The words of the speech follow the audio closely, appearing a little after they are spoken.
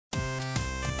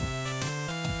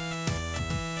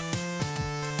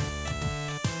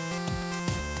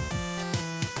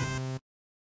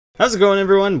How's it going,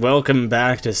 everyone? Welcome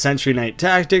back to Sentry Knight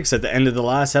Tactics. At the end of the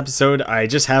last episode, I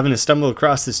just happened to stumble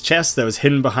across this chest that was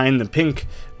hidden behind the pink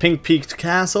peaked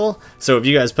castle. So if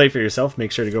you guys play for yourself,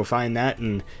 make sure to go find that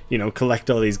and, you know, collect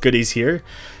all these goodies here.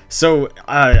 So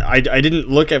I didn't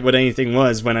look at what anything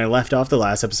was when I left off the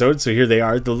last episode, so here they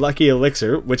are. The Lucky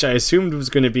Elixir, which I assumed was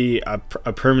going to be a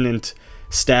permanent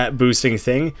stat boosting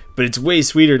thing, but it's way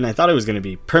sweeter than I thought it was going to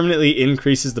be. Permanently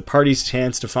increases the party's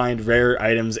chance to find rare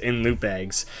items in loot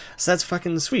bags. So that's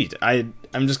fucking sweet. I'm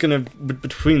just going to,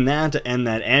 between that and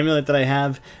that amulet that I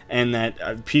have and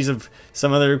that piece of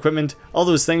some other equipment, all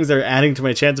those things that are adding to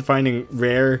my chance of finding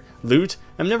rare loot.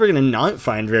 I'm never going to not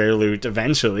find rare loot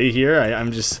eventually here.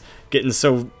 I'm just getting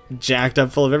so jacked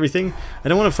up full of everything. I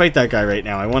don't want to fight that guy right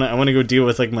now. I want to go deal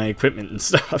with like my equipment and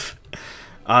stuff.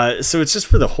 So it's just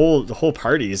for the whole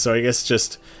party. So I guess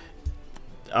just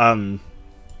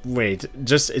wait,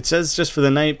 it says just for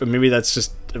the night, but maybe that's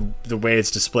just the way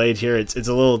it's displayed here. It's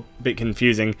a little bit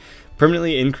confusing.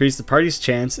 Permanently increase the party's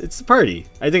chance. It's the party.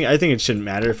 I think it shouldn't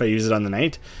matter if I use it on the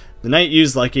night. The knight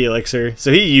used Lucky Elixir,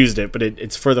 so he used it, but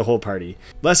it's for the whole party.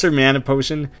 Lesser Mana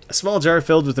Potion, a small jar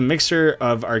filled with a mixture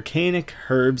of arcanic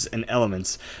herbs and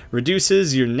elements.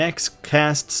 Reduces your next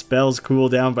cast spell's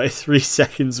cooldown by 3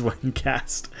 seconds when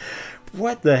cast.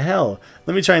 What the hell?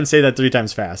 Let me try and say that 3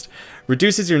 times fast.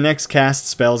 Reduces your next cast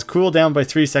spell's cooldown by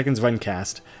 3 seconds when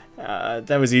cast.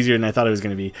 That was easier than I thought it was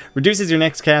going to be. Reduces your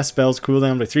next cast spell's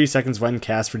cooldown by 3 seconds when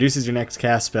cast. Reduces your next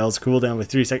cast spell's cooldown by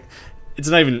 3 seconds. It's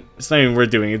not even worth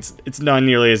doing. It's not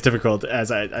nearly as difficult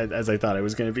as I thought it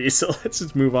was going to be. So let's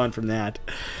just move on from that.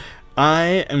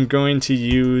 I'm going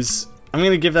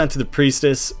to give that to the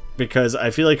Priestess because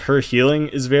I feel like her healing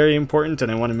is very important,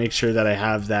 and I want to make sure that I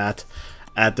have that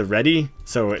at the ready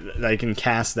so that I can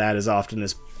cast that as often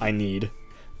as I need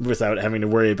without having to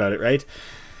worry about it, right?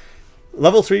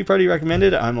 Level 3 party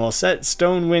recommended. I'm all set.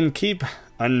 Stonewind Keep.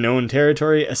 Unknown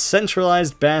territory, a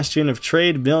centralized bastion of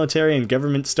trade, military, and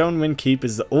government. Stonewind Keep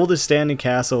is the oldest standing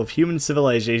castle of human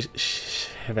civilization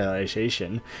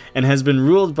and has been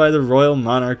ruled by the royal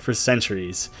monarch for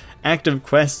centuries. Active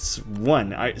quests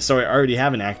 1. So I already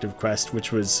have an active quest,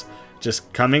 which was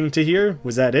just coming to here.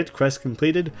 Was that it? Quest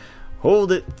completed?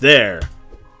 Hold it there.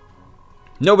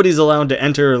 Nobody's allowed to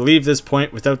enter or leave this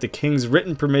point without the king's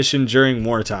written permission during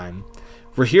wartime.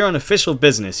 We're here on official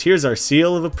business. Here's our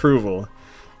seal of approval.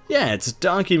 Yeah, it's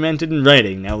documented in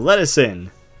writing. Now let us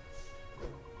in.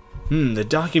 The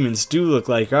documents do look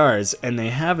like ours, and they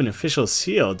have an official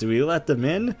seal. Do we let them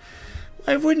in?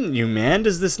 Why wouldn't you, man?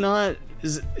 Does this not...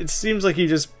 It seems like you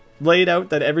just laid out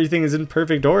that everything is in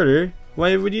perfect order.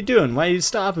 What are you doing? Why are you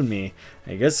stopping me?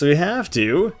 I guess we have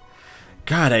to.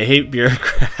 God, I hate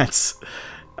bureaucrats.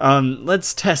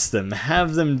 Let's test them.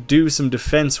 Have them do some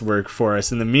defense work for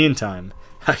us in the meantime.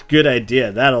 Good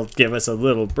idea. That'll give us a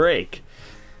little break.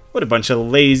 What a bunch of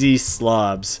lazy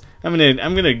slobs. I'm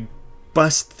gonna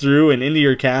bust through and into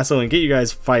your castle and get you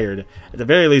guys fired. At the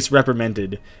very least,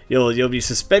 reprimanded. You'll be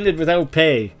suspended without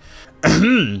pay.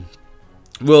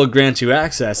 We'll grant you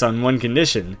access on one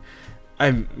condition.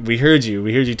 We heard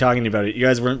you talking about it. You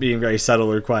guys weren't being very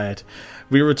subtle or quiet.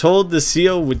 We were told the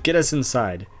seal would get us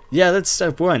inside. Yeah, that's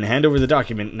step 1. Hand over the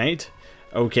document, knight.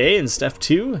 Okay, and step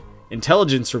 2?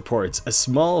 Intelligence reports. A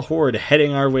small horde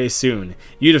heading our way soon.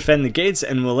 You defend the gates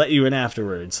and we'll let you in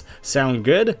afterwards. Sound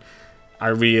good?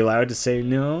 Are we allowed to say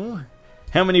no?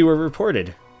 How many were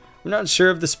reported? We're not sure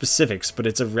of the specifics, but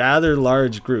it's a rather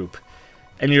large group.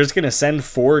 And you're just going to send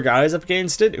 4 guys up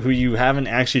against it who you haven't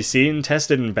actually seen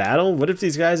tested in battle? What if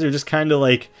these guys are just kind of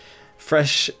like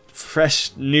fresh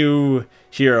new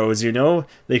heroes, you know?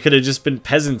 They could have just been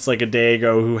peasants like a day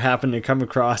ago who happened to come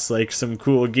across like some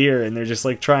cool gear and they're just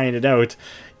like trying it out.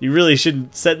 You really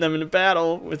shouldn't send them into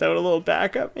battle without a little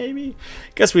backup, maybe?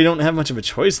 Guess we don't have much of a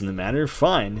choice in the matter.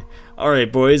 Fine.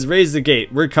 Alright, boys, raise the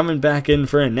gate. We're coming back in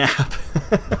for a nap.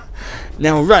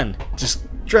 Now run! Just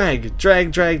drag.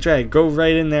 Go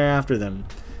right in there after them.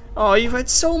 Oh, you've had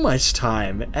so much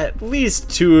time. At least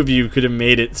 2 of you could have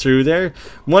made it through there.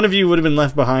 1 of you would have been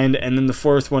left behind, and then the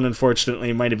 4th one,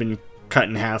 unfortunately, might have been cut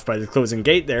in half by the closing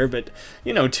gate there. But,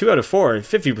 you know, 2 out of 4,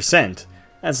 50%.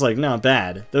 That's, like, not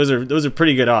bad. Those are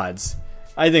pretty good odds.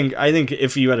 I think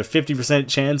if you had a 50%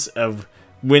 chance of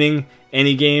winning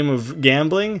any game of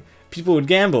gambling, people would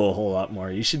gamble a whole lot more.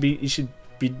 You should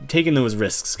be taking those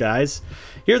risks, guys.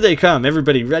 Here they come.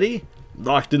 Everybody ready?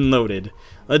 Locked and loaded.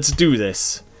 Let's do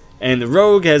this. And the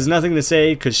rogue has nothing to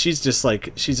say because she's just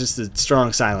a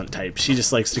strong silent type. She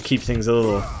just likes to keep things a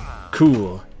little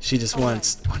cool. She just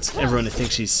wants everyone to think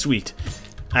she's sweet.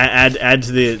 Add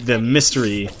to the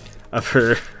mystery of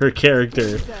her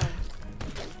character.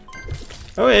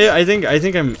 Oh yeah, I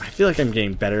feel like I'm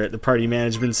getting better at the party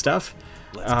management stuff.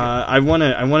 I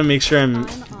wanna make sure I'm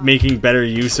making better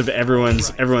use of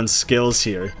everyone's skills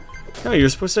here. No, you're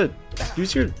supposed to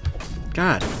use your...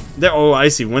 God. There, oh, I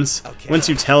see. Once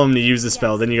you tell him to use the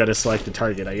spell, then you gotta select the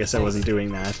target. I guess I wasn't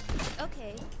doing that.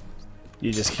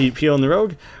 You just keep healing the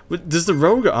rogue. Does the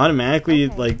rogue automatically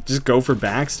like just go for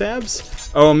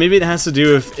backstabs? Oh, maybe it has to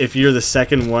do if you're the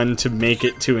second one to make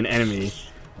it to an enemy.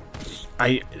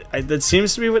 That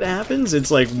seems to be what happens. It's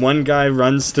like one guy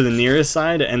runs to the nearest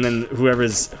side, and then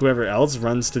whoever else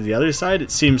runs to the other side.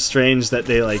 It seems strange that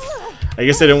they like. I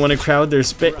guess they don't want to crowd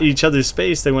each other's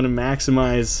space. They want to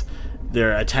maximize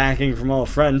their attacking from all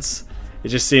fronts. It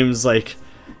just seems like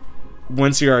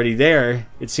once you're already there,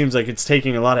 it seems like it's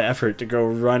taking a lot of effort to go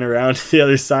run around to the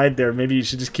other side there. Maybe you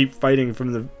should just keep fighting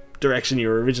from the direction you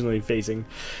were originally facing.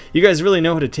 You guys really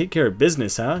know how to take care of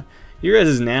business, huh? Your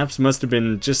guys' naps must have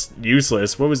been just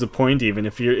useless. What was the point even?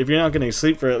 If you're not going to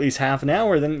sleep for at least half an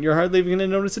hour, then you're hardly even going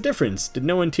to notice a difference. Did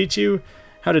no one teach you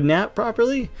how to nap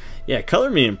properly? Yeah,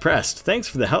 color me impressed. Thanks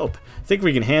for the help. Think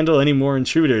we can handle any more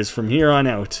intruders from here on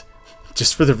out.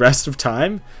 Just for the rest of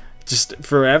time? Just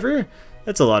forever?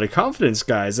 That's a lot of confidence,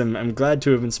 guys. I'm glad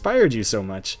to have inspired you so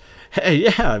much. Hey,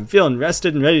 yeah, I'm feeling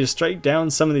rested and ready to strike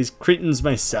down some of these cretins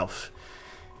myself.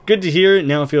 Good to hear.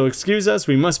 Now if you'll excuse us,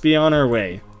 we must be on our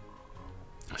way.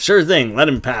 Sure thing, let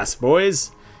him pass,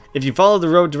 boys. If you follow the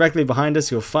road directly behind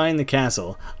us, you'll find the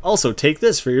castle. Also, take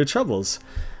this for your troubles.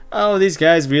 Oh, these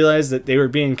guys realized that they were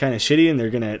being kind of shitty, and they're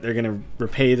gonna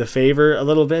repay the favor a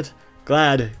little bit.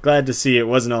 Glad to see it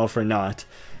wasn't all for naught.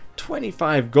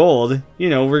 25 gold. You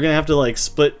know, we're gonna have to like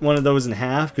split one of those in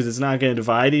half because it's not gonna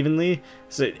divide evenly.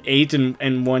 So 8 and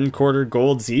 1/4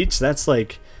 golds each. That's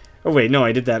like, oh wait, no,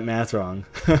 I did that math wrong.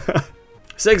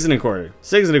 6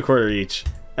 1/4 each.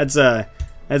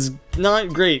 That's not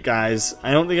great, guys.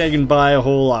 I don't think I can buy a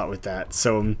whole lot with that.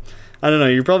 So I don't know,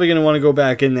 you're probably going to want to go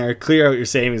back in there, clear out your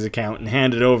savings account, and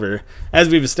hand it over. As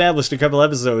we've established a couple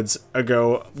episodes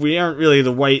ago, we aren't really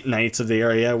the white knights of the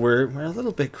area. We're a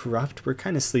little bit corrupt. We're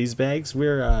kind of sleazebags.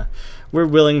 We're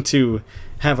willing to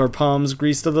have our palms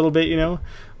greased a little bit, you know?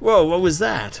 Whoa, what was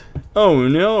that? Oh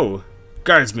no!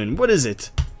 Guardsman, what is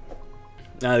it?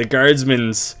 The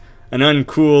guardsman's an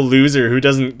uncool loser who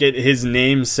doesn't get his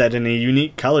name set in a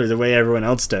unique color the way everyone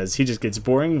else does. He just gets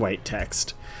boring white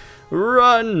text.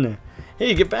 Run!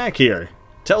 Hey, get back here.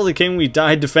 Tell the king we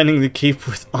died defending the keep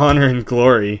with honor and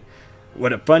glory.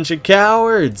 What a bunch of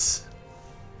cowards!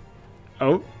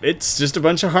 Oh, it's just a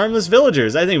bunch of harmless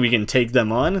villagers. I think we can take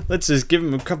them on. Let's just give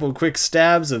them a couple quick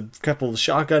stabs, a couple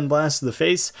shotgun blasts to the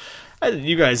face.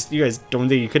 You guys don't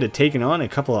think you could have taken on a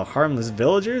couple of harmless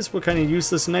villagers? What kind of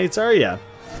useless knights are ya?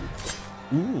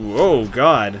 Ooh, oh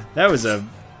god. That was a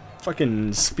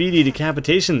fucking speedy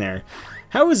decapitation there.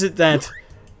 How is it that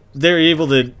they're able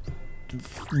to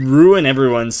ruin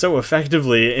everyone so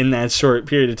effectively in that short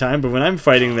period of time, but when I'm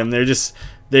fighting them,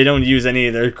 they don't use any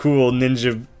of their cool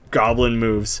ninja goblin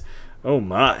moves. Oh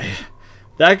my.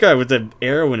 That guy with the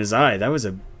arrow in his eye, that was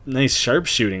a nice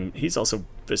sharpshooting. He's also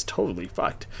just totally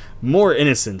fucked. More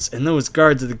innocents, and those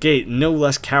guards at the gate no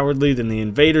less cowardly than the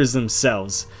invaders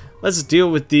themselves. Let's deal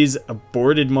with these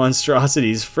aborted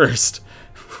monstrosities first.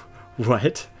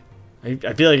 What? I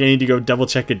feel like I need to go double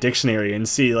check a dictionary and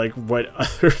see like what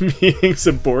other meanings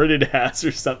aborted has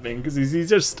or something, because he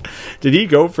just, did he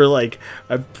go for like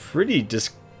a pretty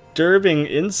disturbing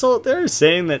insult there,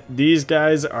 saying that these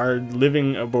guys are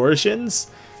living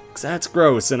abortions? Because that's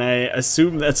gross, and I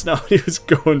assume that's not what he was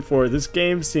going for. This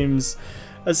game seems,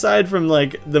 aside from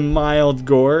like the mild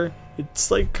gore,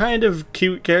 it's like kind of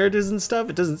cute characters and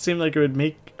stuff. It doesn't seem like it would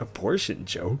make abortion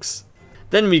jokes.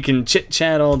 Then we can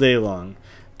chit-chat all day long.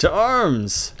 To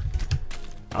arms!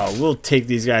 Oh, we'll take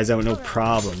these guys out, no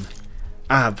problem.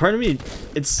 Pardon me,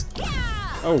 it's...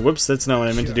 Oh, whoops, that's not what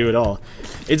I meant to do at all.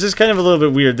 It's just kind of a little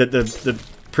bit weird that the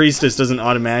priestess doesn't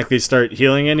automatically start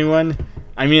healing anyone.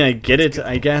 I mean, I get it,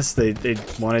 I guess. They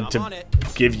wanted to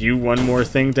give you one more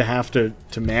thing to have to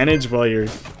manage while you're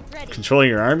controlling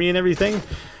your army and everything.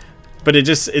 But it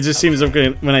just seems okay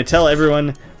when I tell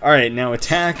everyone, alright, now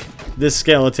attack this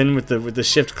skeleton with the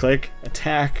shift click.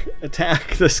 Attack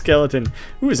the skeleton.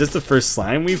 Ooh, is this the first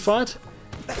slime we fought?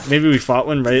 Maybe we fought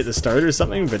one right at the start or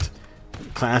something, but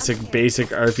classic basic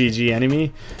RPG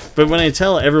enemy. But when I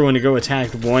tell everyone to go attack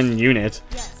one unit,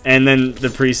 and then the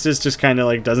priestess just kind of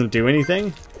like doesn't do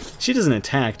anything. She doesn't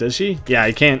attack, does she? Yeah,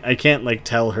 I can't like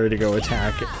tell her to go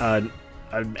attack an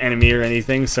enemy or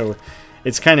anything, so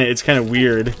it's kind of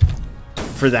weird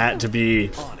for that to be,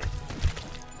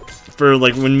 for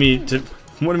like what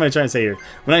am I trying to say here?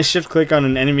 When I shift click on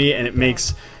an enemy and it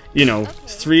makes you know,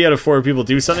 3 out of 4 people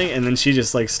do something and then she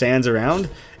just like stands around,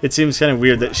 it seems kind of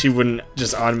weird that she wouldn't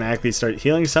just automatically start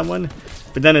healing someone.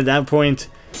 But then at that point,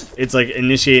 it's like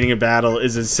initiating a battle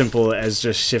is as simple as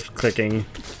just shift clicking,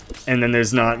 and then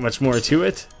there's not much more to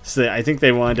it. So I think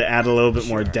they wanted to add a little bit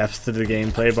more depth to the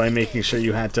gameplay by making sure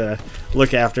you had to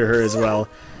look after her as well.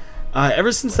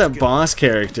 Ever since that boss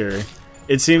character,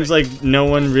 it seems like no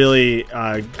one really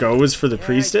goes for the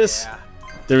Priestess.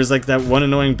 There was like that one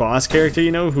annoying boss character,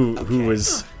 you know, who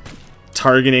was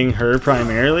targeting her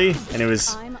primarily, and it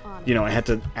was, you know, I had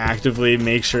to actively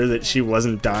make sure that she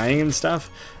wasn't dying and stuff.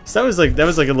 So that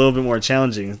was like a little bit more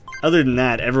challenging. Other than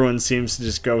that, everyone seems to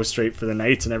just go straight for the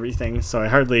knights and everything, so I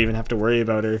hardly even have to worry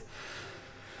about her.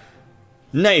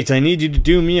 Knight, I need you to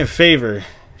do me a favor.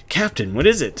 Captain, what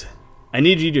is it? I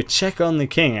need you to check on the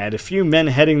king. I had a few men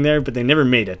heading there, but they never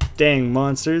made it. Dang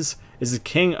monsters. Is the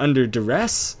king under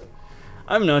duress?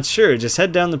 I'm not sure. Just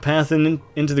head down the path and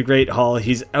into the Great Hall.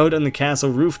 He's out on the castle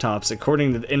rooftops,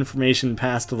 according to the information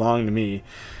passed along to me.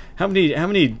 How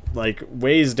many like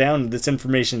ways down did this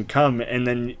information come, and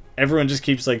then everyone just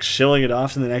keeps like shilling it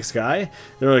off to the next guy?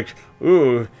 They're like,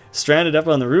 ooh, stranded up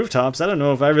on the rooftops. I don't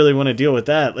know if I really want to deal with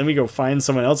that. Let me go find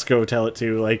someone else to go tell it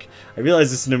to. Like, I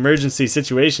realize it's an emergency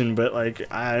situation, but like,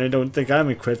 I don't think I'm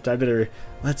equipped. I better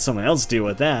let someone else deal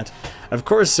with that. Of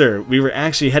course, sir. We were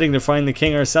actually heading to find the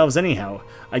king ourselves anyhow.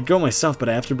 I'd go myself, but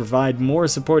I have to provide more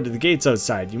support to the gates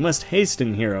outside. You must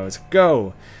hasten, heroes.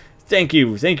 Go. Thank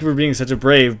you. Thank you for being such a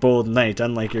brave, bold knight,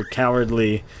 unlike your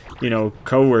cowardly, you know,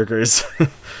 co-workers.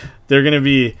 It's gonna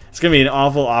be an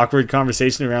awful awkward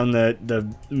conversation around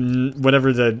the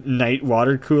whatever the night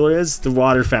water cooler is, the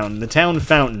water fountain, the town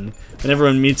fountain, and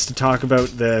everyone meets to talk about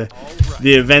the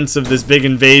events of this big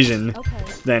invasion.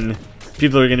 Then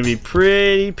people are gonna be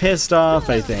pretty pissed off,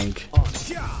 I think.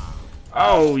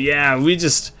 Oh yeah, we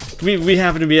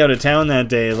happened to be out of town that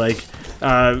day. Like,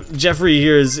 Jeffrey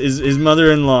here, his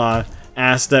mother-in-law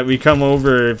asked that we come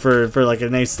over for like a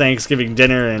nice Thanksgiving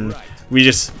dinner, and we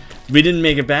didn't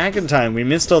make it back in time. We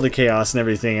missed all the chaos and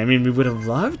everything. I mean, we would have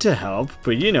loved to help,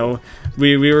 but you know,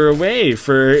 we were away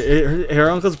for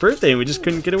her uncle's birthday, and we just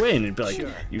couldn't get away. And it'd be like,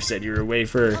 you said you were away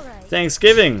for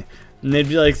Thanksgiving, and they'd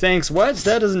be like, thanks what?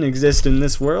 That doesn't exist in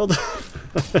this world.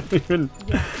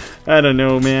 I don't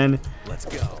know, man. Let's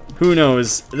go. Who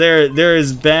knows? They're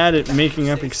as bad at making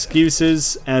up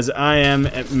excuses as I am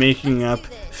at making up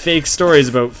fake stories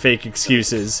about fake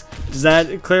excuses. Does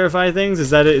that clarify things?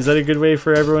 Is that a good way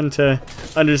for everyone to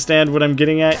understand what I'm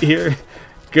getting at here?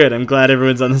 Good. I'm glad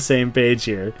everyone's on the same page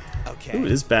here. Okay. Ooh,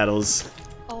 this battle's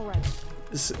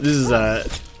this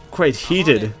is quite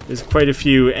heated. There's quite a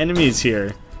few enemies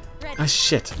here. Ah,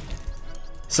 shit.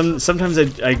 Sometimes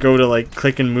I go to like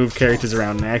click and move characters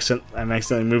around, and I'm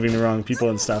accidentally moving the wrong people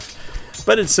and stuff.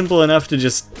 But it's simple enough to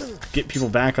just get people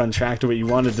back on track to what you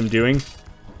wanted them doing.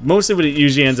 Mostly what it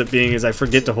usually ends up being is I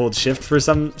forget to hold shift for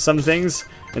some things,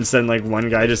 and then like one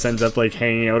guy just ends up like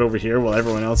hanging out over here while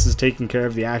everyone else is taking care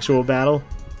of the actual battle.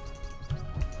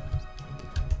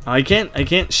 I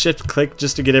can't shift click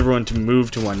just to get everyone to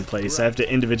move to one place. I have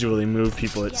to individually move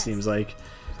people, it seems like.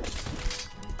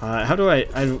 How do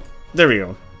I there we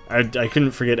go. I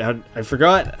couldn't forget how... I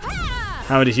forgot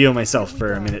how to heal myself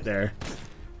for a minute there.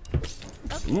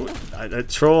 Ooh, that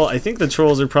troll... I think the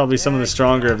trolls are probably some of the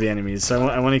stronger of the enemies, so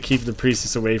I want to keep the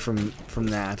Priestess away from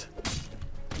that.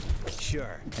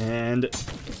 Sure. And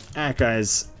that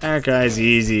guy's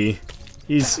easy.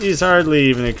 He's hardly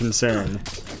even a concern.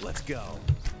 Let's go.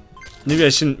 Maybe I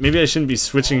shouldn't be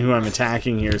switching who I'm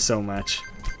attacking here so much.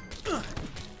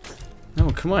 No,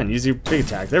 come on, use your big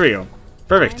attack. There we go.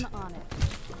 Perfect.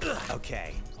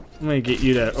 Okay. I'm gonna get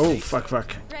you to... Oh, fuck.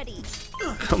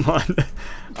 Come on.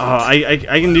 Oh, I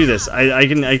can do this. I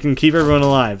can keep everyone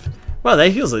alive. Wow,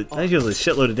 that heals a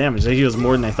shitload of damage. That heals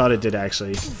more than I thought it did,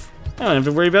 actually. I don't have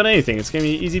to worry about anything. It's gonna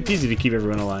be easy peasy to keep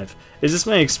everyone alive. Is this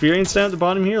my experience down at the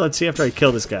bottom here? Let's see after I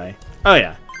kill this guy. Oh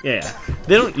yeah. Yeah.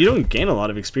 You don't gain a lot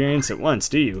of experience at once,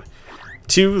 do you?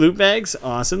 2 loot bags,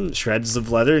 awesome. Shreds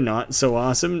of leather, not so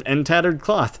awesome. And tattered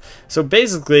cloth. So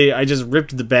basically, I just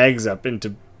ripped the bags up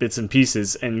into bits and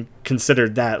pieces and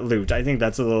considered that loot. I think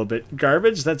that's a little bit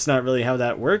garbage. That's not really how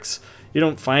that works. You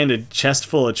don't find a chest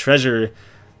full of treasure,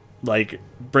 like,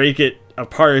 break it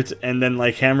apart and then,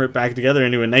 like, hammer it back together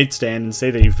into a nightstand and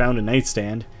say that you found a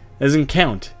nightstand. It doesn't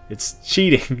count. It's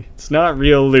cheating. It's not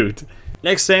real loot.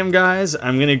 Next time, guys,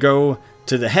 I'm gonna go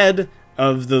to the head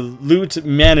of the loot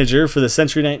manager for the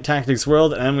Sentry Knight Tactics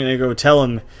world, and I'm gonna go tell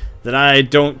him that I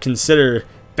don't consider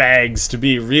bags to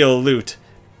be real loot.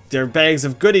 They're bags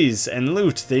of goodies and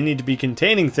loot. They need to be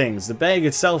containing things. The bag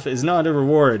itself is not a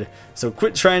reward, so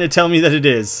quit trying to tell me that it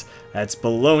is. That's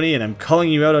baloney, and I'm calling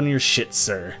you out on your shit,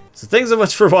 sir. So thanks so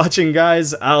much for watching,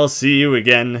 guys. I'll see you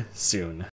again soon.